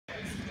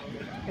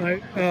All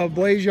right,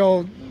 Blaze,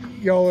 y'all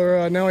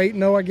are now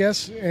 8-0, I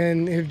guess,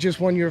 and have just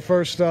won your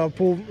first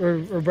pool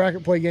or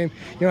bracket play game.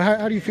 You know,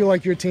 how do you feel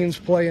like your team's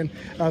playing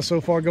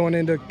so far, going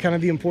into kind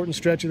of the important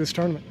stretch of this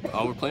tournament?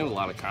 We're playing with a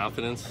lot of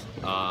confidence.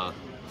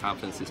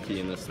 Confidence is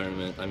key in this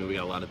tournament. I mean, we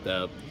got a lot of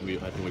depth. I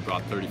think we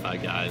brought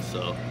 35 guys,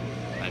 so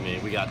I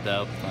mean, we got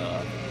depth.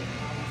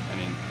 I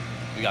mean,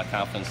 we got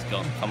confidence to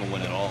come and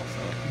win it all.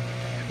 So.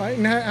 All right,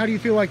 and how do you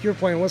feel like you're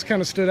playing? What's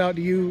kind of stood out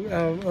to you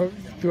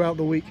throughout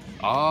the week?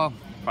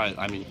 Probably,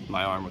 I mean,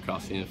 my arm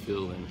across the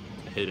infield and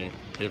hitting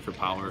for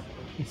power.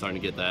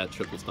 Starting to get that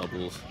triples,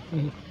 doubles.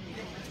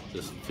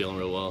 Just feeling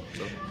real well.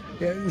 So.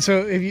 Yeah.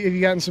 So have you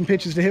gotten some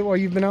pitches to hit while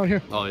you've been out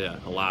here? Oh yeah,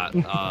 a lot.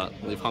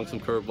 We've hung some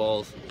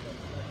curveballs,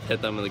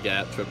 hit them in the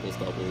gap, triples,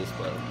 doubles,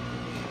 but.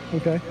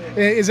 Okay.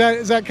 Is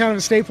that kind of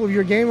a staple of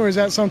your game, or is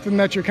that something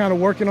that you're kind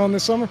of working on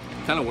this summer?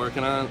 Kind of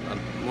working on.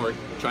 I'm more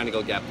trying to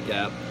go gap to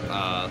gap.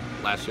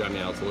 Last year, I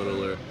mean, I was a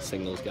littler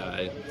singles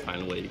guy,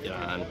 finding a way to get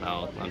on.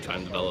 Now I'm trying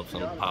to develop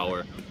some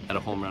power. Had a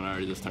home run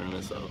already this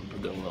tournament, so we're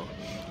doing well.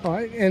 All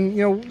right, and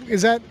you know,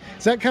 is that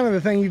kind of the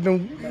thing you've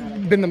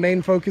been the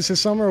main focus this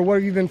summer, or what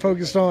have you been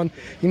focused on?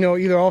 You know,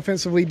 either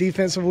offensively,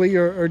 defensively,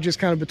 or just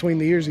kind of between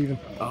the years even?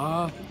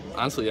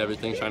 Honestly,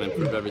 everything. Trying to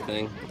improve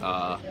everything.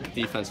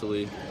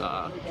 Defensively,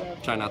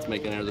 trying not to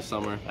make an error this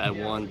summer. I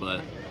had one,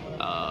 but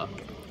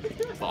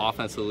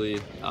offensively,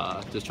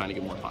 just trying to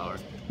get more power.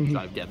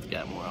 Drive gap to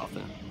gap more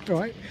often. All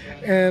right,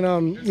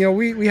 and you know,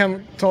 we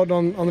haven't talked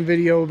on the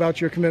video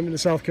about your commitment to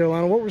South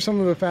Carolina. What were some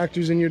of the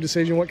factors in your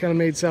decision? What kind of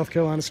made South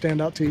Carolina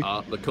stand out to you?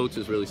 The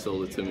coaches really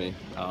sold it to me.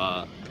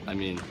 I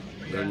mean,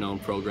 they're a known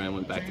program,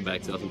 went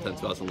back-to-back 2010,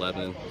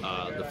 2011.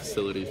 The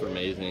facilities were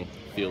amazing,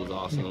 field was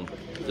awesome.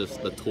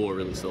 Just the tour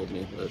really sold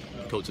me. The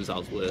coaches I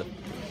was with,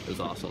 it was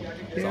awesome.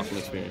 It was an awesome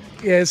experience.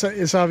 Yeah,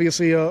 it's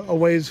obviously a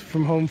ways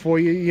from home for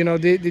you. You know,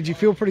 did you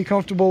feel pretty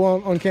comfortable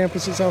on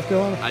campus at South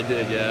Carolina? I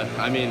did, yeah.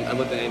 I mean, I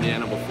lived in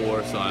Indiana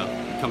before, so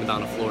coming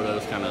down to Florida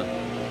was kind of,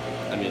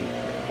 I mean,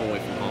 home away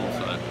from home,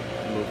 so I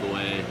moved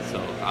away.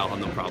 So I'll have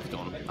no problems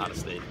going out of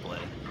state to play.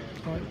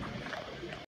 All right.